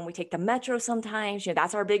lot of fun. We take the metro sometimes,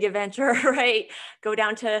 that's our big adventure, right? Go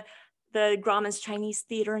down to the Grauman's Chinese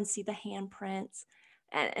Theater and see the handprints,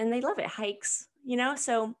 and they love it. Hikes,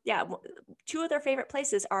 so yeah, two of their favorite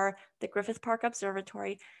places are the Griffith Park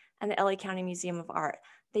Observatory and the LA County Museum of Art.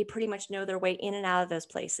 They pretty much know their way in and out of those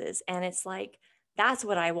places. And it's like, that's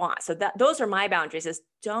what I want. So those are my boundaries, is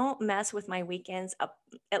don't mess with my weekends,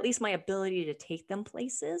 at least my ability to take them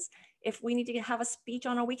places. If we need to have a speech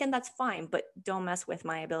on a weekend, that's fine, but don't mess with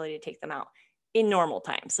my ability to take them out in normal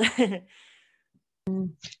times.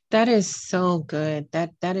 That is so good.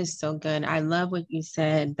 That is so good. I love what you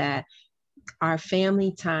said, that our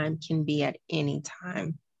family time can be at any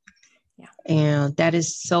time. Yeah. And that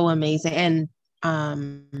is so amazing.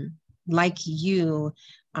 And like you,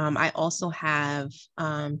 I also have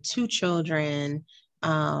two children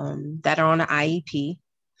that are on an IEP.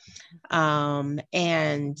 And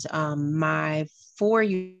my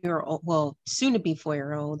 4-year-old, well, soon to be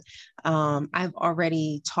 4-year-old, I've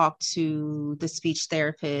already talked to the speech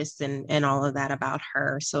therapist and all of that about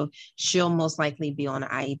her. So she'll most likely be on an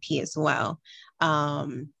IEP as well.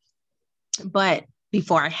 But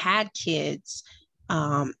before I had kids,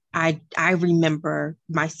 I remember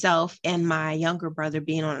myself and my younger brother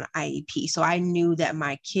being on an IEP. So I knew that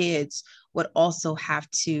my kids would also have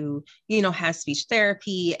to, have speech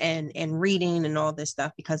therapy and reading and all this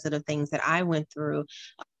stuff because of the things that I went through,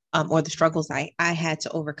 or the struggles I had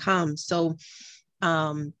to overcome. So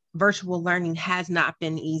virtual learning has not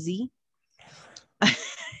been easy.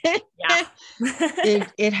 Yeah.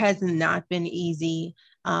 It has not been easy.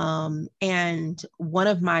 And one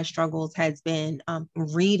of my struggles has been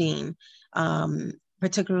reading,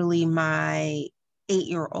 particularly my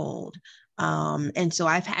 8-year-old. And so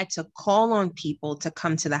I've had to call on people to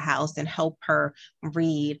come to the house and help her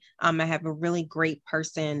read. I have a really great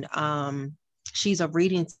person. She's a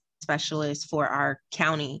reading specialist for our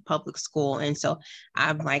county public school. And so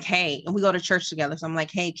I'm like, hey, and we go to church together. So I'm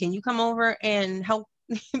like, hey, can you come over and help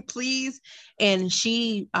please? And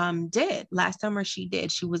she did. Last summer she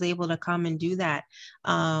did. She was able to come and do that.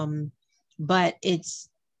 But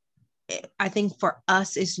I think for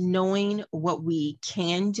us, it's knowing what we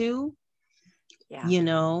can do, Yeah.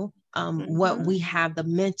 what Mm-hmm. we have the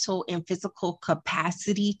mental and physical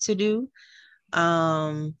capacity to do.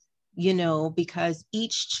 Because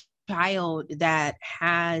each child that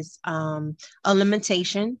has a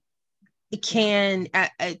limitation, it Yeah. can,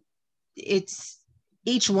 it's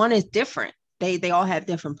each one is different. They all have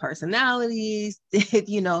different personalities,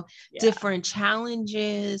 Yeah. different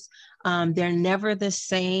challenges. They're never the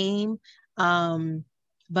same. Um,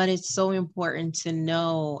 but it's so important to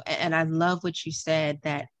know, and I love what you said,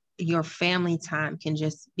 that your family time can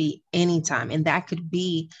just be anytime, and that could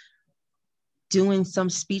be doing some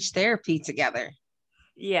speech therapy together.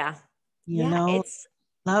 Yeah. You Yeah. know, It's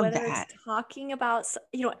love whether it's that. talking about,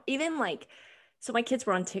 even like, so my kids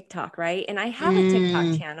were on TikTok, right? And I have a TikTok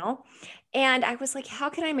Mm, channel and I was like, how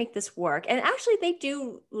can I make this work? And actually, they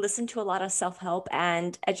do listen to a lot of self-help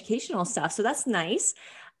and educational stuff. So that's nice.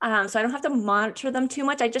 So I don't have to monitor them too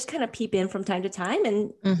much. I just kind of peep in from time to time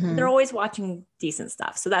and they're mm-hmm, always watching decent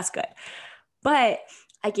stuff. So that's good. But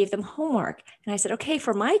I gave them homework and I said, okay,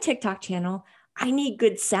 for my TikTok channel, I need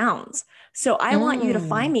good sounds. So I want you to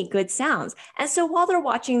find mm, me good sounds. And so while they're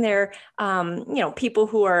watching their, people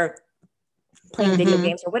who are playing video mm-hmm,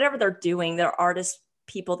 games or whatever they're doing, their artists,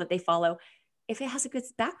 people that they follow, if it has a good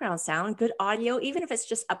background sound, good audio, even if it's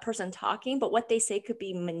just a person talking, but what they say could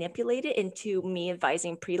be manipulated into me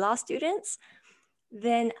advising pre-law students,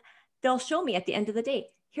 then they'll show me at the end of the day,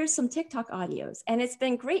 here's some TikTok audios. And it's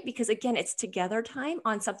been great because, again, it's together time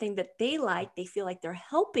on something that they like. They feel like they're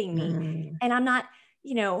helping me. mm, And I'm not,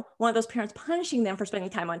 one of those parents punishing them for spending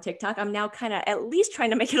time on TikTok. I'm now kind of at least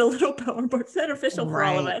trying to make it a little more beneficial for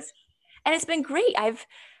all of right. us. And it's been great. I've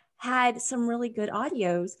had some really good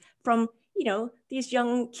audios from, these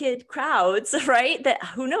young kid crowds, right? That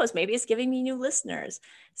who knows, maybe it's giving me new listeners.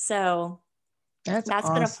 So That's that's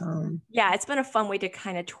been awesome. yeah, it's been a fun way to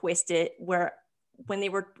kind of twist it where when they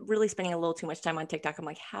were really spending a little too much time on TikTok, I'm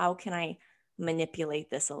like, how can I manipulate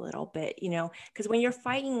this a little bit? Because when you're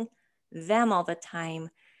fighting them all the time,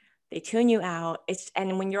 they tune you out.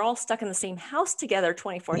 And when you're all stuck in the same house together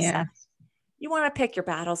 24/7, Yeah. you want to pick your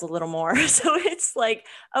battles a little more. So it's like,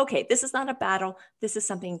 okay, this is not a battle. This is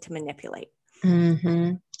something to manipulate.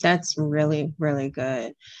 Hmm. That's really, really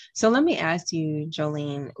good. So let me ask you,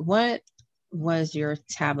 Jolene, what was your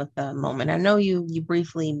Tabitha moment? I know you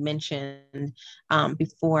briefly mentioned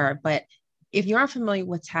before, but if you aren't familiar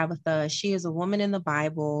with Tabitha, she is a woman in the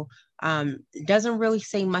Bible. It doesn't really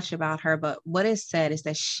say much about her, but what is said is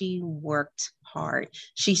that she worked hard.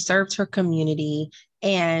 She served her community,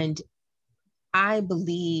 and I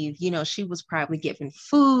believe, she was probably giving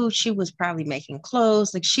food, she was probably making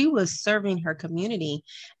clothes, like she was serving her community.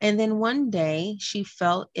 And then one day she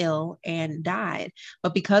fell ill and died.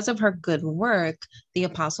 But because of her good work, the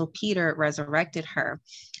Apostle Peter resurrected her.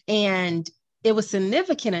 And it was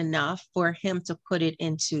significant enough for him to put it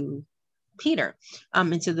into Peter,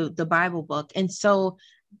 into the Bible book. And so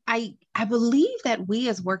I believe that we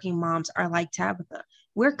as working moms are like Tabitha.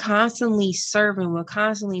 We're constantly serving, we're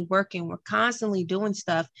constantly working, we're constantly doing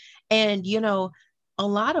stuff. And a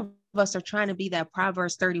lot of us are trying to be that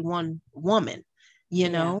Proverbs 31 woman, you Yeah.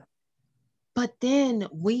 know, but then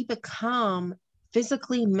we become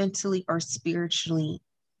physically, mentally, or spiritually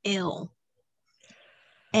ill.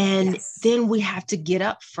 And Yes. then we have to get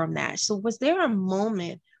up from that. So was there a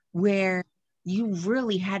moment where you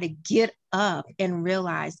really had to get up and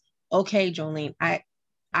realize, okay, Jolene,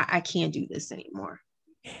 I can't do this anymore?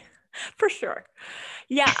 For sure.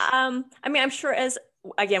 Yeah. I mean, I'm sure as,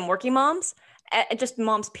 again, working moms, just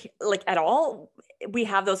moms like at all, we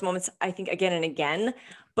have those moments, I think, again and again.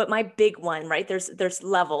 But my big one, right? There's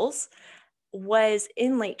levels, was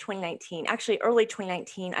in late 2019, actually early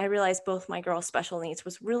 2019. I realized both my girls' special needs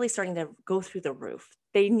was really starting to go through the roof.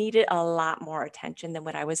 They needed a lot more attention than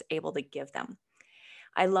what I was able to give them.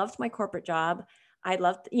 I loved my corporate job. I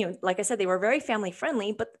loved, like I said, they were very family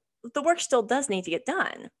friendly, but the work still does need to get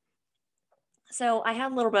done. So I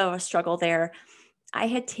had a little bit of a struggle there. I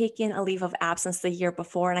had taken a leave of absence the year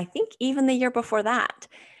before, and I think even the year before that.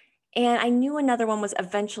 And I knew another one was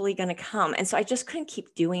eventually going to come. And so I just couldn't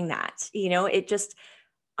keep doing that.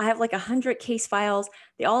 I have like 100 case files.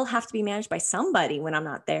 They all have to be managed by somebody when I'm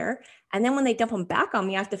not there. And then when they dump them back on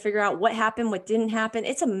me, I have to figure out what happened, what didn't happen.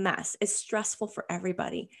 It's a mess. It's stressful for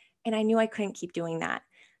everybody. And I knew I couldn't keep doing that.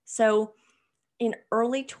 So in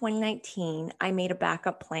early 2019, I made a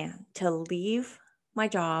backup plan to leave my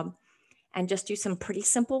job and just do some pretty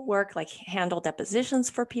simple work like handle depositions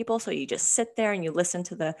for people. So you just sit there and you listen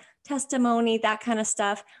to the testimony, that kind of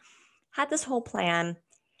stuff. Had this whole plan.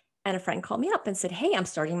 And a friend called me up and said, hey, I'm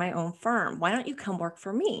starting my own firm. Why don't you come work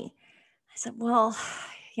for me? I said, well,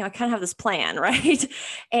 I kind of have this plan, right?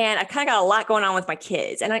 And I kind of got a lot going on with my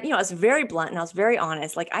kids. And I was very blunt and I was very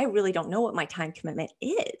honest. Like, I really don't know what my time commitment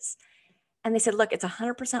is. And they said, look, it's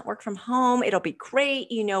 100% work from home. It'll be great.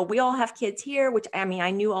 We all have kids here, which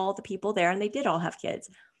I knew all the people there and they did all have kids.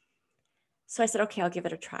 So I said, okay, I'll give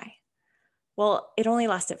it a try. Well, it only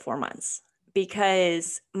lasted 4 months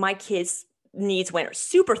because my kids' needs went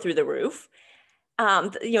super through the roof.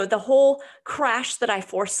 The whole crash that I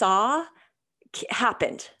foresaw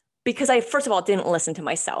happened because I, first of all, didn't listen to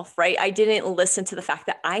myself, right? I didn't listen to the fact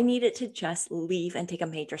that I needed to just leave and take a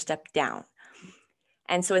major step down.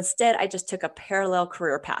 And so instead, I just took a parallel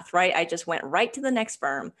career path, right? I just went right to the next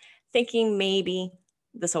firm thinking maybe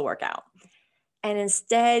this will work out. And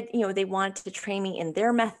instead, they wanted to train me in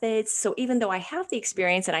their methods. So even though I have the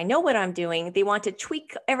experience and I know what I'm doing, they want to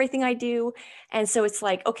tweak everything I do. And so it's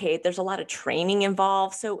like, okay, there's a lot of training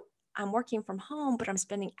involved. So I'm working from home, but I'm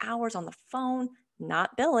spending hours on the phone,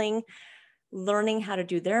 not billing, learning how to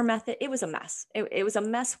do their method. It was a mess. It was a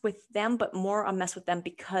mess with them, but more a mess with them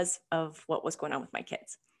because of what was going on with my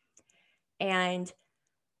kids. And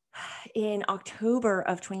in October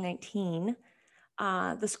of 2019,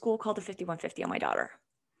 the school called a 5150 on my daughter.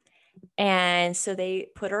 And so they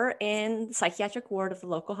put her in the psychiatric ward of the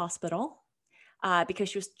local hospital because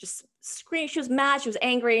she was just screaming. She was mad. She was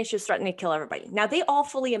angry and she was threatening to kill everybody. Now they all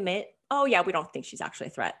fully admit, oh yeah, we don't think she's actually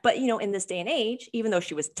a threat. But in this day and age, even though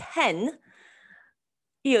she was 10,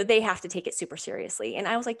 they have to take it super seriously. And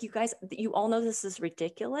I was like, you guys, you all know this is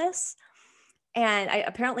ridiculous. And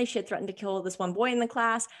apparently she had threatened to kill this one boy in the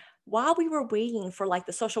class. While we were waiting for like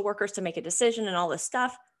the social workers to make a decision and all this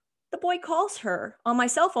stuff, the boy calls her on my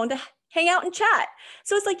cell phone to hang out and chat.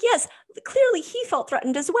 So it's like, yes, clearly he felt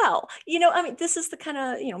threatened as well. This is the kind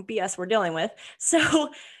of, BS we're dealing with.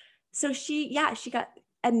 So she got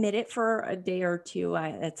admitted for a day or two.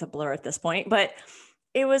 It's a blur at this point, but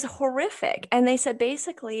it was horrific. And they said,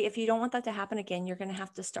 basically, if you don't want that to happen again, you're going to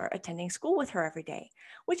have to start attending school with her every day,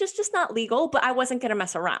 which is just not legal, but I wasn't going to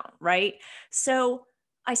mess around, right? So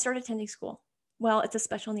I started attending school. Well, it's a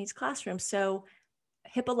special needs classroom. So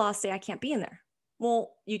HIPAA laws say I can't be in there.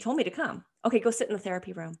 Well, you told me to come. Okay, go sit in the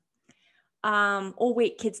therapy room. Oh,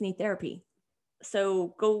 wait, kids need therapy.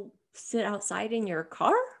 So go sit outside in your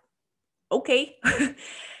car? Okay.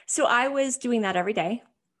 So I was doing that every day.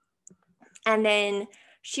 And then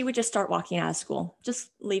she would just start walking out of school,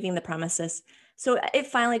 just leaving the premises. So it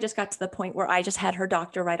finally just got to the point where I just had her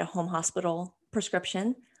doctor write a home hospital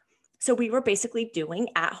prescription. So we were basically doing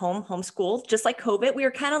at-home homeschool, just like COVID. We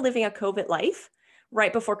were kind of living a COVID life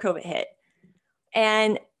right before COVID hit.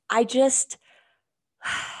 And I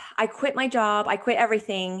quit my job. I quit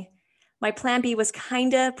everything. My plan B was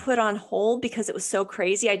kind of put on hold because it was so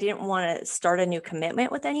crazy. I didn't want to start a new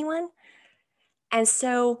commitment with anyone. And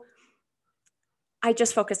so I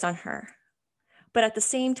just focused on her. But at the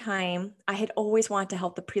same time, I had always wanted to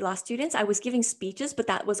help the pre-law students. I was giving speeches, but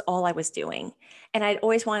that was all I was doing. And I'd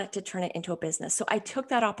always wanted to turn it into a business. So I took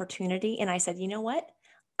that opportunity and I said, you know what?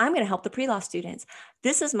 I'm going to help the pre-law students.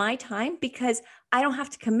 This is my time because I don't have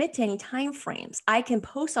to commit to any time frames. I can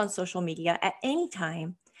post on social media at any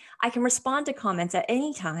time. I can respond to comments at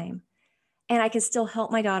any time. And I can still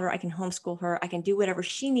help my daughter. I can homeschool her. I can do whatever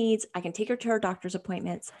she needs. I can take her to her doctor's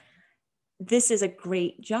appointments. This is a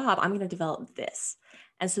great job. I'm going to develop this.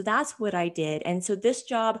 And so that's what I did. And so this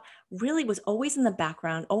job really was always in the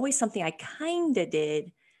background, always something I kind of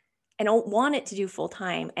did and don't want it to do full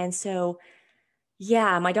time. And so,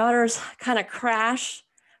 yeah, my daughter's kind of crash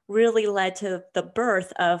really led to the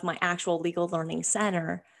birth of my actual legal learning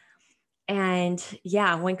center. And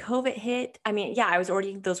yeah, when COVID hit,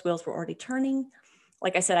 those wheels were already turning.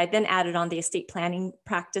 Like I said, I then added on the estate planning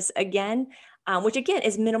practice again, which again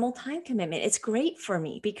is minimal time commitment. It's great for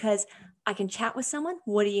me because I can chat with someone.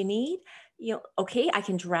 What do you need? Okay, I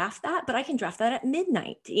can draft that, but I can draft that at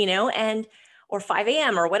midnight, or 5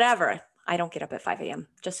 a.m. or whatever. I don't get up at 5 a.m.,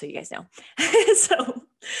 just so you guys know.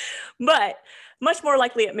 But much more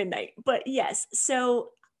likely at midnight. But yes,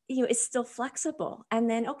 so, it's still flexible. And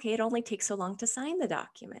then, okay, it only takes so long to sign the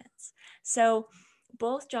documents. So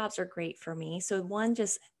both jobs are great for me. So one,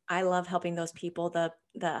 I love helping those people,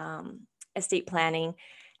 the estate planning,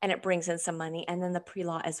 and it brings in some money, and then the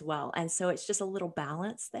pre-law as well. And so it's just a little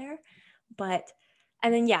balance there.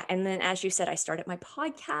 And then as you said, I started my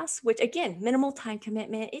podcast, which again, minimal time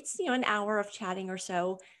commitment. It's, an hour of chatting or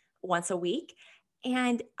so once a week.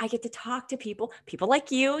 And I get to talk to people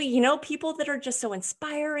like you, people that are just so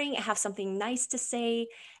inspiring, have something nice to say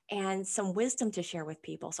and some wisdom to share with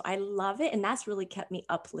people. So I love it. And that's really kept me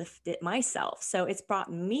uplifted myself. So it's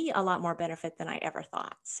brought me a lot more benefit than I ever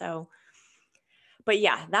thought. So, But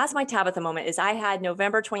yeah, that's my Tabitha moment is I had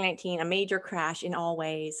November 2019, a major crash in all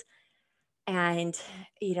ways. And,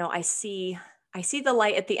 I see the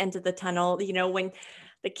light at the end of the tunnel, when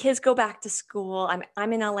the kids go back to school.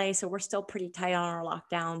 I'm in LA, so we're still pretty tight on our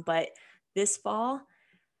lockdown, but this fall,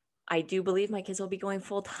 I do believe my kids will be going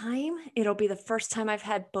full time. It'll be the first time I've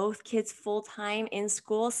had both kids full time in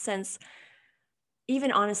school since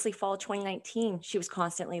even honestly fall 2019. She was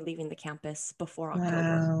constantly leaving the campus before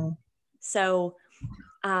October. Wow. So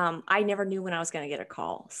I never knew when I was going to get a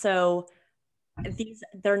call. So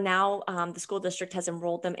they're now, the school district has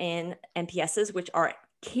enrolled them in NPSs, which are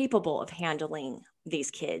capable of handling these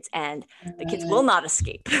kids, and the kids will Good. not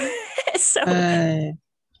escape. So Good.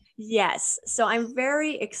 yes, so I'm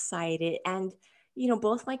very excited, and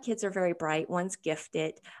both my kids are very bright. One's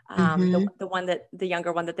gifted. Mm-hmm. The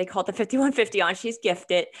younger one that they call the 5150 on, she's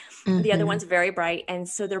gifted. The other Mm-hmm. one's very bright, and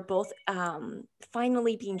so they're both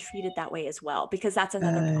finally being treated that way as well. Because that's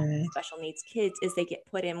another problem with Good. special needs kids is they get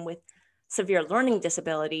put in with severe learning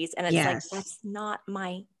disabilities, and it's like Yes. that's not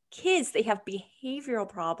my kids. They have behavioral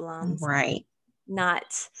problems, Right.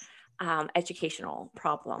 not educational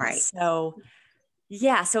problems. Right. So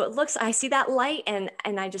yeah, so I see that light, and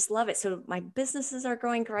I just love it. So my businesses are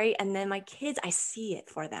going great, and then my kids, I see it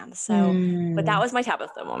for them. So, but that Mm. was my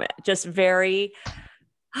Tabitha moment. Just very,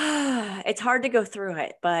 it's hard to go through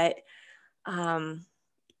it, but um,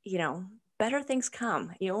 you know, better things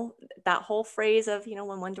come. That whole phrase of,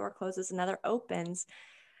 when one door closes, another opens.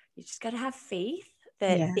 You just got to have faith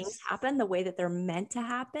that things Yes. happen the way that they're meant to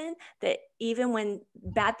happen, that even when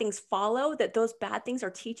bad things follow, that those bad things are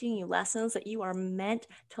teaching you lessons that you are meant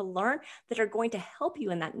to learn, that are going to help you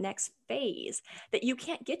in that next phase, that you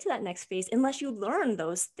can't get to that next phase unless you learn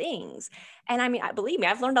those things. And I mean, believe me,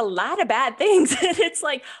 I've learned a lot of bad things. And it's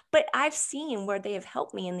like, but I've seen where they have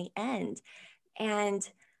helped me in the end. And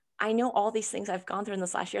I know all these things I've gone through in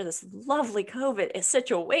this last year, this lovely COVID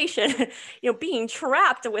situation, being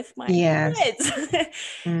trapped with my Yes. kids.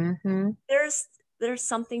 Mm-hmm. there's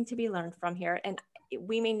something to be learned from here. And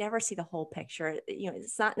we may never see the whole picture.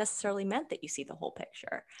 It's not necessarily meant that you see the whole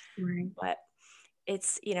picture, Right. but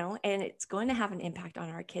it's, and it's going to have an impact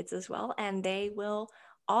on our kids as well. And they will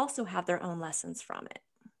also have their own lessons from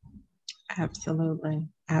Absolutely.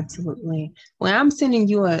 Absolutely. Well, I'm sending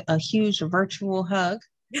you a huge virtual hug.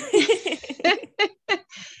 it.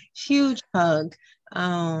 Huge hug.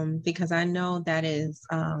 Because I know that is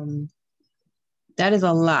a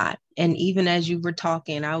lot. And even as you were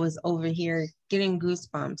talking, I was over here getting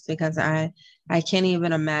goosebumps because I can't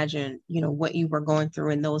even imagine, what you were going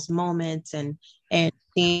through in those moments and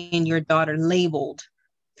seeing your daughter labeled,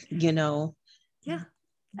 you know, Yeah.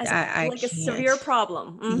 As I like a can't. severe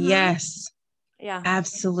problem. Yes, Yeah.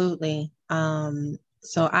 absolutely.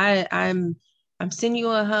 So I'm sending you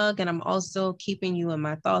a hug, and I'm also keeping you in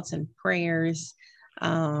my thoughts and prayers,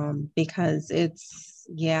 because it's,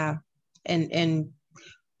 yeah, and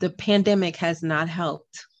the pandemic has not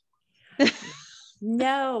helped.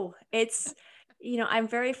 No, I'm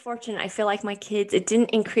very fortunate. I feel like my kids, it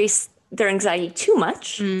didn't increase their anxiety too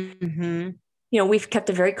much. Mm-hmm. We've kept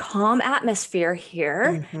a very calm atmosphere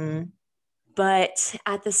here, Mm-hmm. but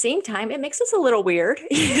at the same time, it makes us a little weird.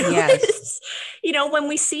 Yes. When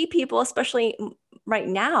we see people, especially right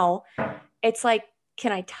now, it's like,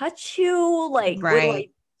 can I touch you? Like, what do I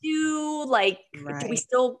Right. do? Like, do we Right.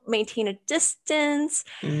 still maintain a distance?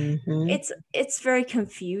 Mm-hmm. It's very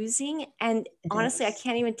confusing, and It honestly I is.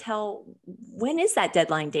 can't even tell when is that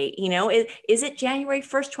deadline date. Is it January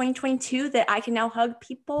 1st 2022 that I can now hug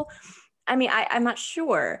people? I mean, I'm not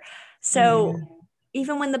sure. So Yeah.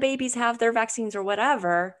 even when the babies have their vaccines or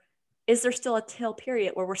whatever, is there still a tail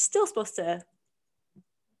period where we're still supposed to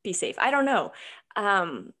be safe? I don't know.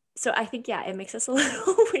 So I think, yeah, it makes us a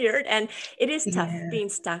little weird, and it is tough Yeah. being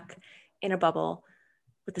stuck in a bubble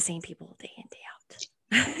with the same people day in, day out.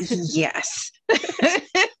 Yes.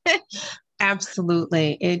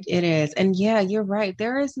 Absolutely. It is. And yeah, you're right.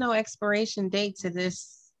 There is no expiration date to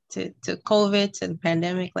this, to COVID, to the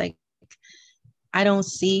pandemic. Like, I don't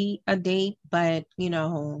see a date, but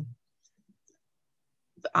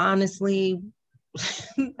honestly,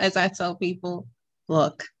 as I tell people,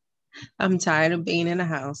 look, I'm tired of being in a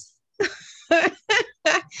house. I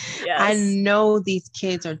Yes. know these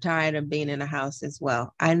kids are tired of being in a house as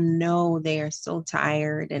well. I know they are so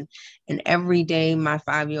tired, and every day my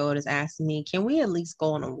 5-year-old is asking me, can we at least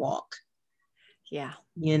go on a walk? Yeah.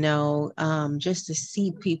 Just to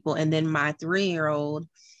see people. And then my 3-year-old,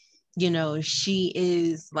 she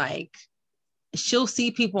is like, she'll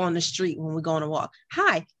see people on the street when we go on a walk.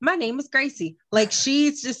 Hi, my name is Gracie. Like,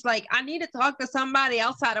 she's just like, I need to talk to somebody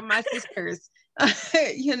outside of my sisters,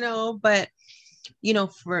 but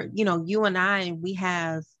for, you and I, we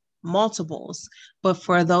have multiples, but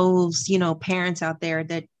for those, parents out there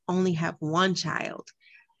that only have one child,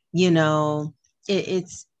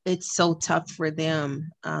 it's so tough for them.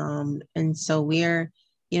 And so we're,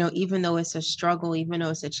 even though it's a struggle, even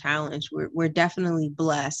though it's a challenge, we're definitely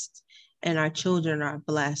blessed, and our children are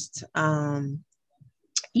blessed,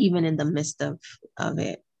 even in the midst of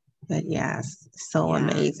it. But yes, so Yeah.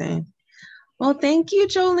 amazing. Well, thank you,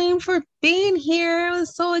 Jolene, for being here. It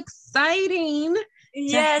was so exciting to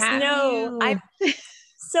Yes, have no, I'm you.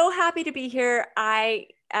 so happy to be here.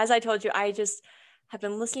 As I told you, I just have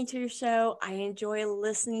been listening to your show. I enjoy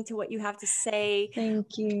listening to what you have to say.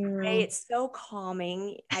 Thank you. It's so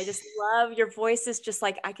calming. I just love your voice. Is just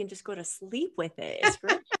like I can just go to sleep with it. It's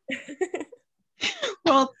great.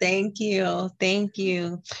 Well, thank you. Thank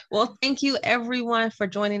you. Well, thank you everyone for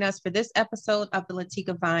joining us for this episode of the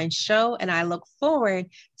Latika Vine Show. And I look forward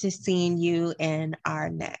to seeing you in our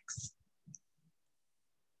next.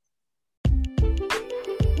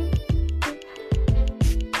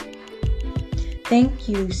 Thank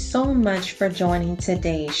you so much for joining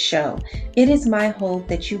today's show. It is my hope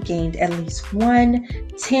that you gained at least one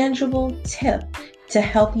tangible tip to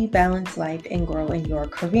help you balance life and grow in your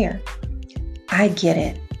career. I get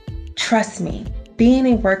it. Trust me, being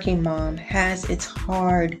a working mom has its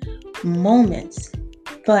hard moments,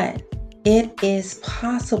 but it is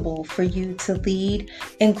possible for you to lead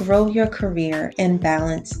and grow your career and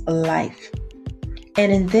balance life.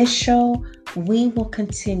 And in this show, we will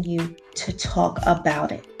continue to talk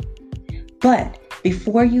about it. But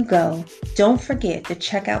before you go, don't forget to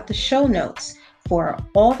check out the show notes for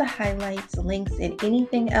all the highlights, links, and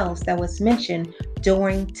anything else that was mentioned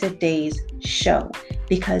during today's show,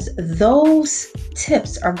 because those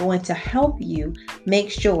tips are going to help you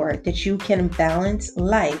make sure that you can balance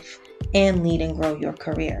life and lead and grow your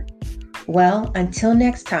career. Well, until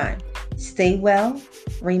next time, stay well,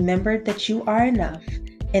 remember that you are enough,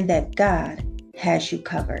 and that God has you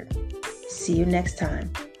covered. See you next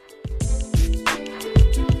time.